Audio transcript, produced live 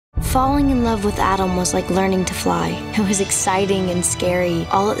Falling in love with Adam was like learning to fly. It was exciting and scary,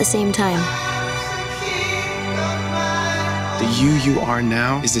 all at the same time. The you are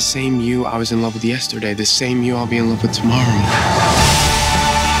now is the same you I was in love with yesterday, the same you I'll be in love with tomorrow.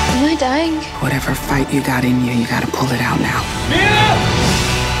 Am I dying? Whatever fight you got in you gotta pull it out now.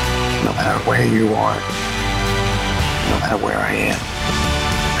 No matter where you are, no matter where I am,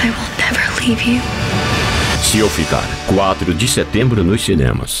 I will never leave you. Se Eu Ficar, 4 de setembro nos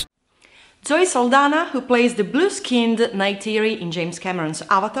cinemas. Zoe Saldana, who plays the blue-skinned Neytiri in James Cameron's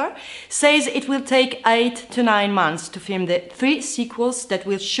Avatar, says it will take 8 to 9 months to film the 3 sequels that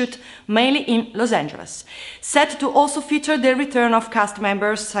will shoot mainly in Los Angeles. Set to also feature the return of cast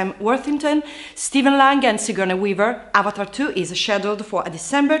members Sam Worthington, Stephen Lang and Sigourney Weaver, Avatar 2 is scheduled for a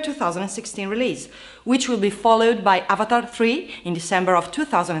December 2016 release, which will be followed by Avatar 3 in December of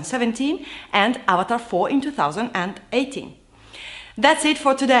 2017 and Avatar 4 in 2018. That's it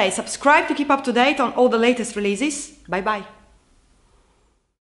for today. Subscribe to keep up to date on all the latest releases. Bye bye.